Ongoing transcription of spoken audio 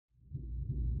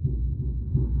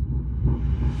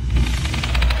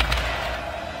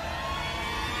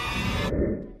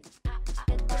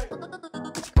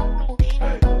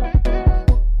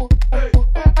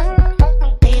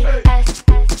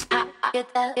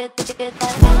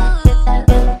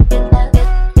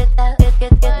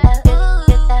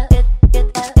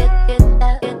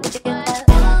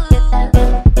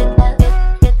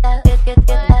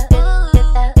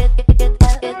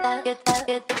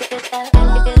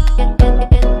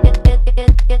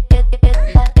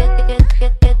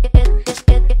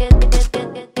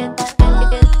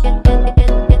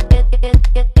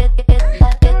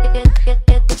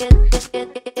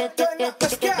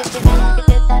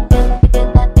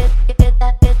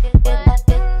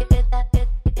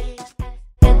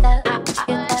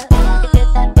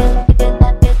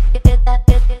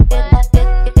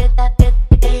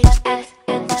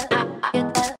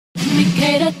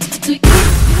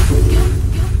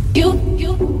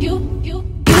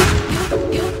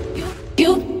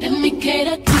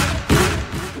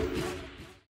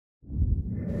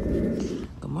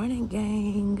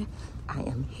Gang, I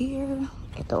am here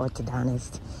at the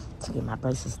orthodontist to get my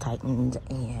braces tightened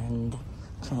and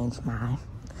change my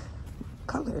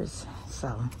colors.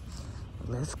 So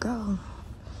let's go,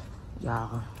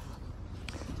 y'all.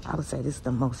 I would say this is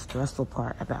the most stressful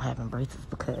part about having braces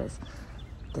because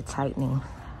the tightening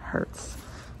hurts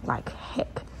like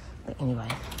heck. But anyway,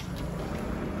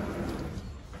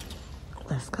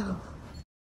 let's go.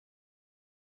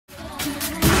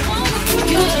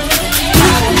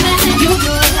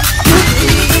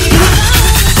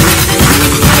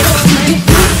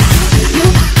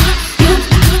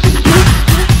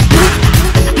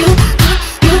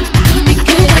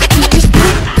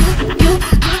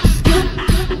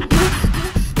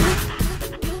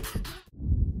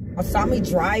 Saw me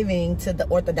driving to the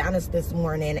orthodontist this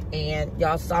morning and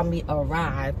y'all saw me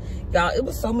arrive. Y'all, it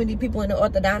was so many people in the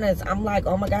orthodontist. I'm like,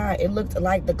 oh my God, it looked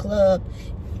like the club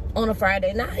on a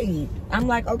Friday night. I'm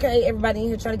like, okay, everybody in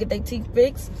here trying to get their teeth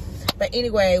fixed. But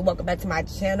anyway, welcome back to my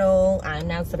channel. I'm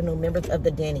now 7 new members of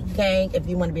the Danny Gang. If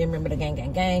you want to be a member of the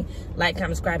gang, like,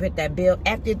 comment, subscribe, hit that bell.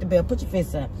 After you hit the bell, put your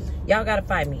fists up. Y'all gotta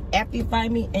fight me. After you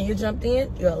fight me and you jumped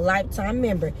in, you're a lifetime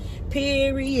member.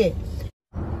 Period.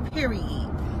 Period.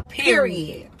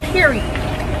 Period. Period.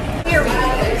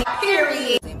 Period.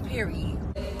 Period. Period.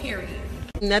 Period.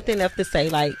 Nothing left to say,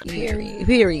 like, period.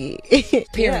 Period.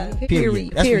 Period. Period.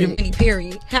 Period. Period.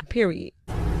 Period. Period. Period.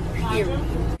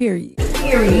 Period.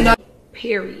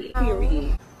 Period.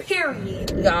 Period.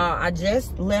 Period. Y'all, I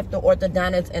just left the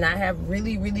orthodontist and I have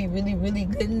really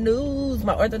good news.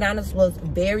 My orthodontist was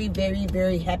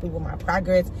very happy with my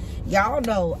progress. Y'all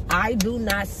know I do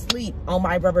not sleep on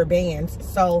my rubber bands,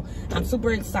 so I'm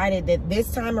super excited that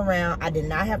this time around I did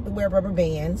not have to wear rubber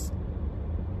bands,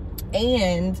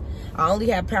 and I only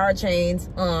have power chains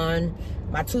on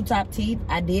my 2 top teeth.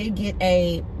 I did get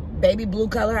a baby blue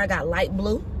color. I got light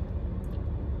blue.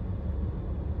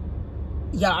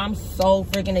 Y'all, I'm so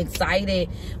freaking excited.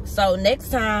 So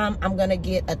next time I'm gonna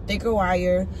get a thicker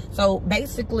wire. So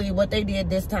basically what they did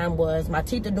this time was, my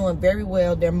teeth are doing very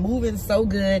well. They're moving so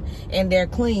good and they're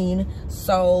clean.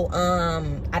 So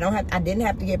I didn't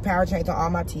have to get power chains on all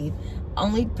my teeth.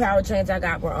 Only power chains I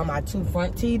got were on my 2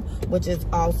 front teeth, which is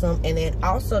awesome. And then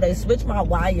also they switched my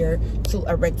wire to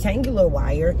a rectangular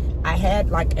wire. I had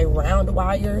like a round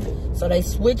wire, so they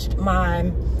switched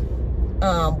my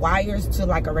wires to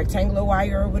like a rectangular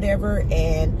wire or whatever,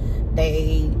 and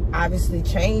they obviously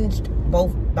changed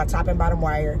both my top and bottom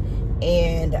wire,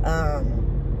 and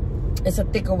it's a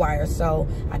thicker wire, so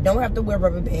I don't have to wear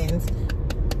rubber bands,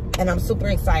 and I'm super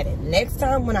excited. Next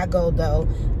time when I go though,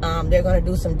 they're going to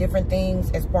do some different things,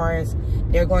 as far as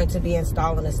they're going to be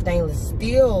installing a stainless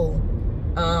steel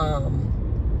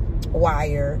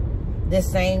wire, the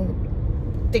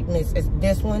same thickness as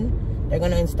this one. They're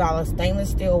going to install a stainless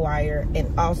steel wire,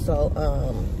 and also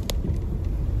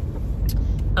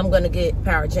I'm going to get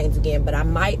power chains again, but I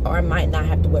might or might not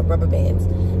have to wear rubber bands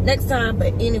next time.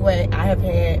 But anyway, I have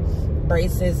had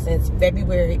braces since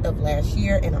February of last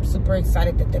year, and I'm super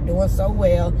excited that they're doing so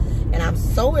well, and I'm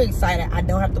so excited I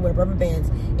don't have to wear rubber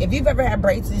bands. If you've ever had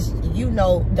braces, you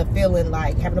know the feeling,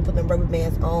 like having to put them rubber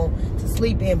bands on to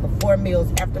sleep in before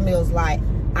meals, after meals. Like,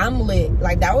 I'm lit.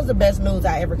 Like, that was the best news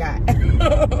I ever got.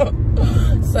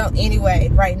 So anyway,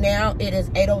 right now it is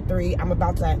 8:03. I'm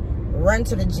about to run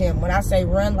to the gym. When I say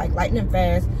run, like lightning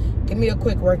fast, give me a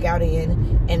quick workout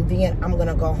in, and then I'm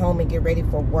gonna go home and get ready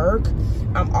for work.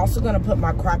 I'm also gonna put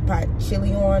my crock pot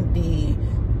chili on, the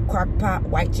crock pot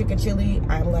white chicken chili.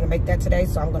 I'm gonna make that today,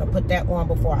 so I'm gonna put that on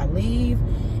before I leave.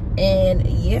 And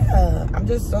yeah, I'm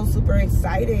just so super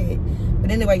excited.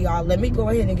 But anyway, y'all, let me go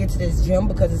ahead and get to this gym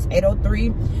because it's 8:03.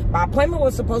 My appointment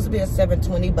was supposed to be at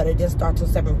 7:20, but it didn't start till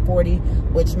 7:40,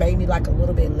 which made me like a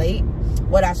little bit late.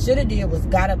 What I should have did was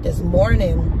got up this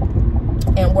morning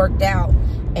and worked out,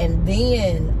 and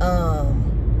then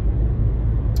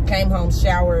came home,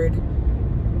 showered,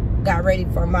 got ready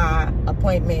for my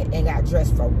appointment, and got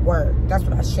dressed for work. That's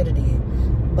what I should have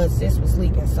did, but sis was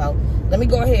sleeping. So let me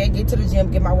go ahead, get to the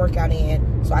gym, get my workout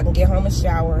in so I can get home and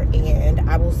shower, and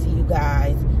I will see you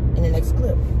guys in the next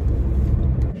clip.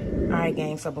 All right,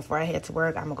 gang, so before I head to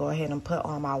work, I'm gonna go ahead and put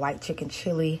on my white chicken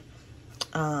chili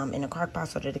in the crock pot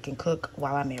so that it can cook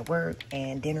while I'm at work,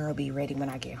 and dinner will be ready when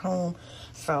I get home.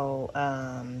 So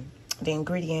the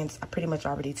ingredients I pretty much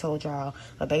already told y'all,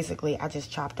 but basically I just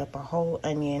chopped up a whole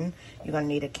onion. You're gonna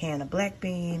need a can of black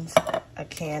beans, a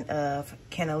can of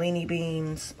cannellini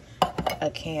beans,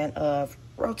 a can of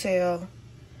rotel,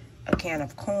 a can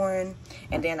of corn,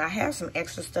 and then I have some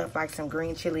extra stuff like some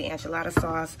green chili enchilada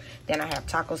sauce. Then I have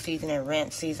taco seasoning,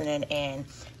 ranch seasoning, and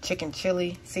chicken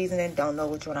chili seasoning. Don't know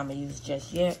which one I'm gonna use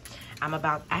just yet.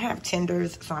 I have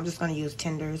tenders, so I'm just gonna use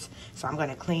tenders. So I'm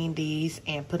gonna clean these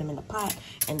and put them in the pot.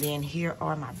 And then here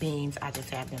are my beans. I just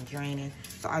have them draining.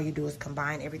 So all you do is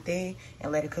combine everything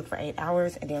and let it cook for 8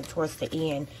 hours. And then towards the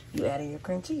end, you add in your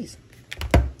cream cheese.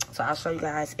 So I'll show you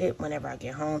guys it whenever I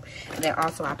get home. And then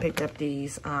also I picked up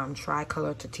these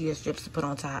tricolor tortilla strips to put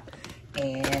on top.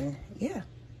 And yeah.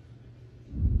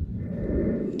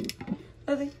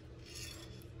 Nothing.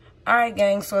 All right,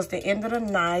 gang, so it's the end of the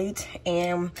night,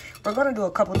 and we're going to do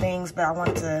a couple things, but I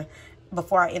wanted to,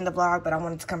 before I end the vlog, but I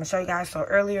wanted to come and show you guys. So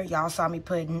earlier, y'all saw me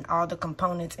putting all the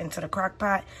components into the crock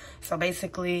pot. So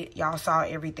basically, y'all saw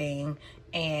everything,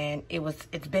 and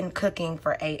it's been cooking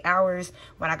for 8 hours.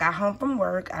 When I got home from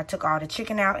work, I took all the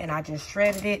chicken out, and I just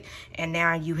shredded it, and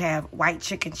now you have white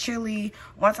chicken chili.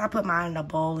 Once I put mine in a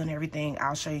bowl and everything,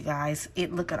 I'll show you guys.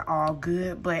 It looking all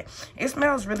good, but it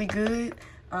smells really good.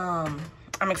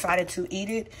 I'm excited to eat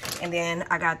it. And then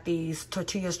I got these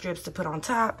tortilla strips to put on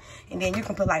top. And then you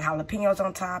can put like jalapenos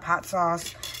on top, hot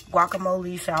sauce,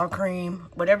 guacamole, sour cream,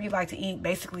 whatever you like to eat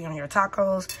basically on your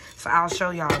tacos. So I'll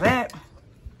show y'all that.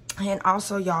 And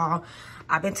also, y'all,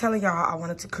 I've been telling y'all I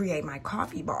wanted to create my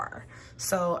coffee bar.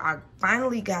 So I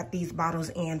finally got these bottles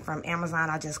in from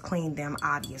Amazon. I just cleaned them,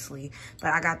 obviously.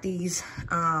 But I got these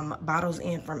bottles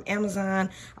in from Amazon.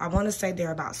 I want to say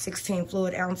they're about 16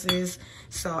 fluid ounces.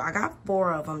 So I got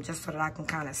 4 of them just so that I can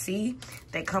kind of see.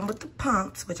 They come with the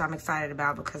pumps, which I'm excited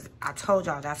about because I told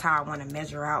y'all that's how I want to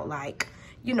measure out, like,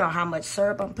 you know, how much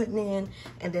syrup I'm putting in.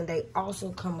 And then they also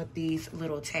come with these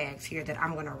little tags here that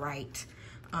I'm going to write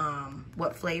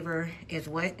what flavor is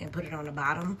what and put it on the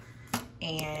bottom.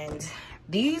 And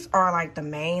these are like the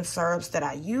main syrups that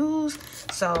I use.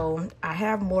 So I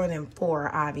have more than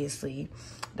 4, obviously.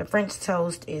 The French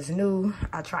toast is new.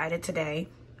 I tried it today.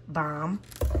 Bomb.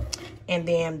 And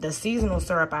then the seasonal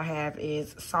syrup I have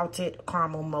is salted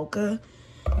caramel mocha.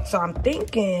 So I'm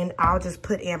thinking I'll just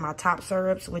put in my top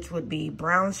syrups, which would be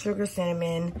brown sugar,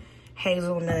 cinnamon,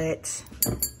 hazelnut,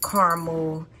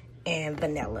 caramel, and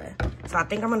vanilla. So I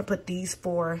think I'm gonna put these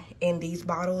 4 in these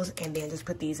bottles and then just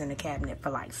put these in the cabinet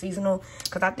for like seasonal,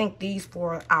 because I think these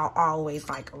 4 I'll always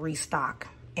like restock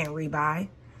and rebuy.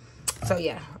 So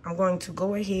yeah, I'm going to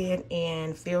go ahead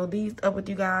and fill these up with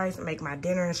you guys, make my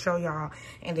dinner and show y'all,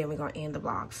 and then we're gonna end the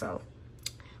vlog. So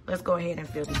let's go ahead and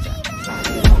fill these up.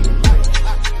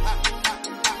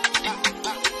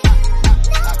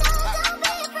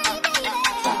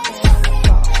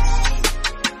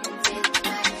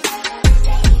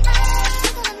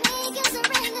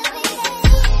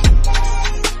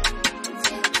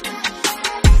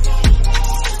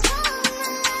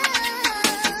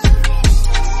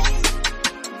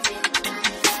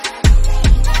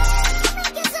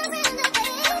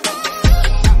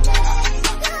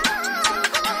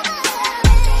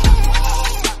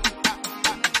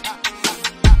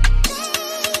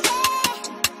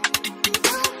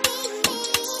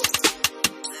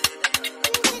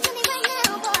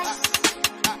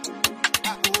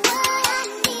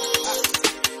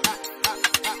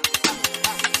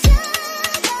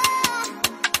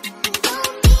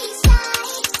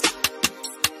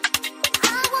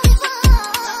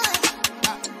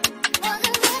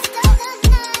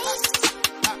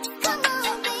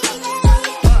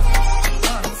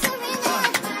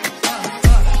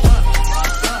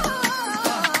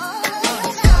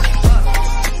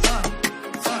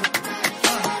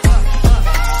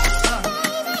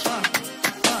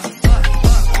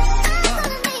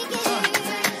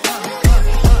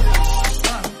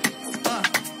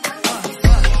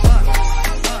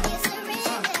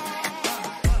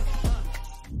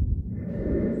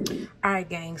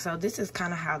 so this is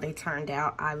kind of how they turned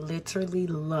out. I literally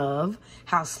love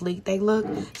how sleek they look.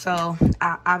 So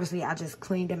obviously I just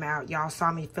cleaned them out. Y'all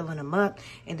saw me filling them up,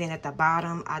 and then at the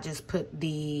bottom I just put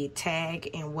the tag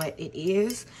and what it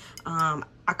is.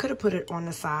 I could have put it on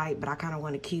the side, but I kind of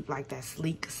want to keep like that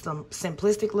sleek, some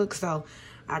simplistic look. So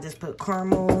I just put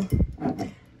caramel,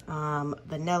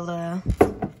 vanilla,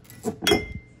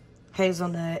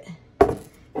 hazelnut,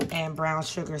 and brown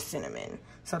sugar cinnamon.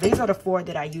 So these are the 4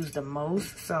 that I use the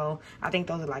most. So I think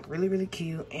those are like really, really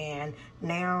cute. And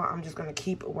now I'm just going to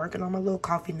keep working on my little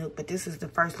coffee nook. But this is the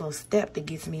first little step that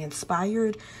gets me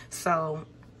inspired. So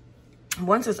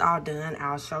once it's all done,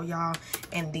 I'll show y'all.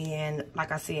 And then,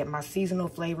 like I said, my seasonal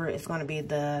flavor is going to be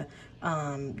the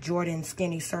Jordan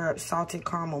Skinny Syrup Salted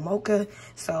Caramel Mocha.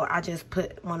 So I just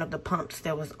put one of the pumps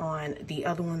that was on the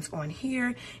other ones on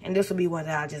here. And this will be one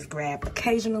that I just grab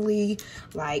occasionally,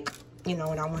 like, you know,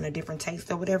 when I want a different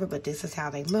taste or whatever. But this is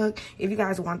how they look. If you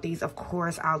guys want these, of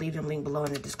course, I'll leave them linked below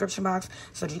in the description box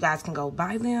so that you guys can go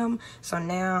buy them. So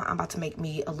now I'm about to make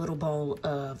me a little bowl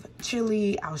of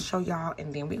chili. I'll show y'all,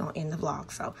 and then we're gonna end the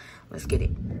vlog. So let's get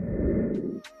it.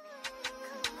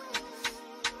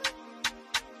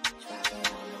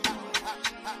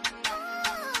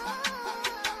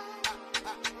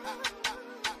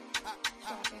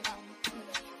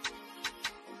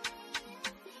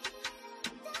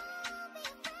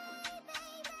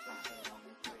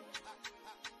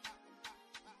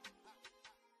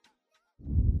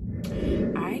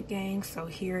 Gang, so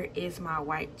here is my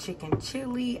white chicken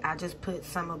chili. I just put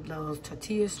some of those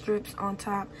tortilla strips on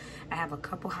top. I have a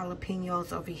couple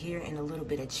jalapenos over here and a little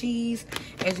bit of cheese.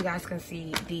 As you guys can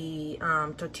see, the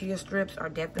tortilla strips are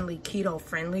definitely keto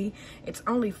friendly. It's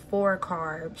only 4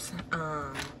 carbs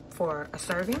for a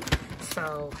serving,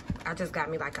 so I just got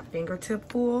me like a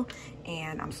fingertip full,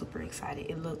 and I'm super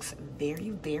excited. It looks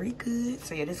very, very good.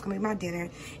 So yeah, this is gonna be my dinner.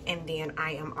 And then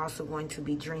I am also going to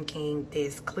be drinking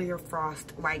this Clear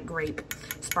Frost white grape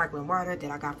sparkling water that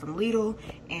I got from Lidl,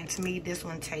 and to me this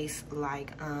one tastes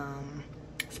like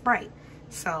Sprite.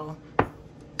 So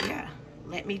yeah,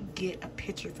 let me get a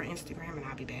picture for Instagram and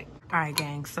I'll be back. All right,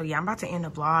 gang, so yeah, I'm about to end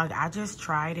the vlog. I just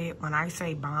tried it. When I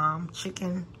say bomb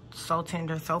chicken, so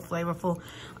tender, so flavorful.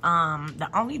 The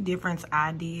only difference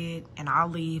I did, and I'll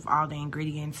leave all the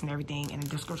ingredients and everything in the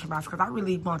description box because I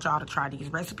really want y'all to try these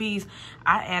recipes.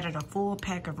 I added a full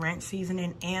pack of ranch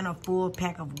seasoning and a full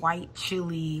pack of white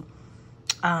chili,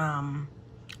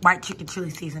 white chicken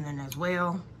chili seasoning as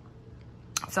well.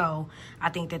 So I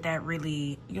think that that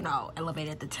really, you know,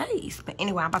 elevated the taste. But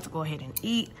anyway, I'm about to go ahead and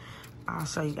eat. I'll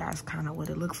show you guys kind of what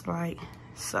it looks like.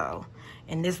 So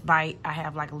in this bite, I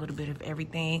have like a little bit of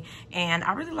everything. And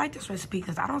I really like this recipe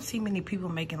because I don't see many people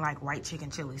making like white chicken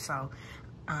chili. So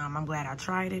I'm glad I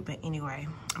tried it. But anyway,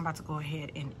 I'm about to go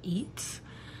ahead and eat.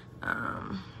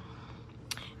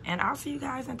 And I'll see you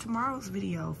guys in tomorrow's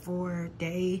video for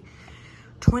day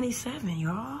 27,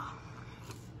 y'all.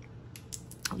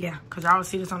 Yeah, because y'all will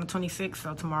see this on the 26th.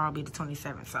 So tomorrow will be the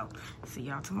 27th. So see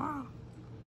y'all tomorrow.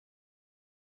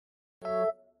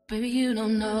 Baby, you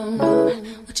don't know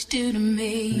what you do to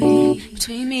me.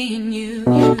 Between me and you,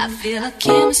 I feel like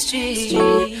chemistry.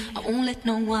 I won't let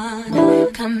no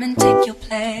one come and take your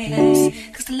place.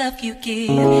 Cause the love you give,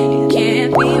 it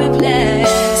can't be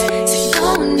replaced. So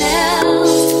no one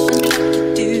else can like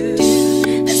you do.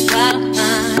 That's why I'm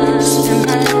mine. Spend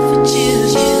my life with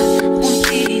you. I wanna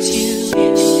please you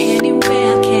in any way I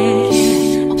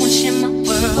can. I wanna share my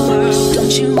world.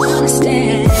 Don't you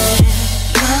understand?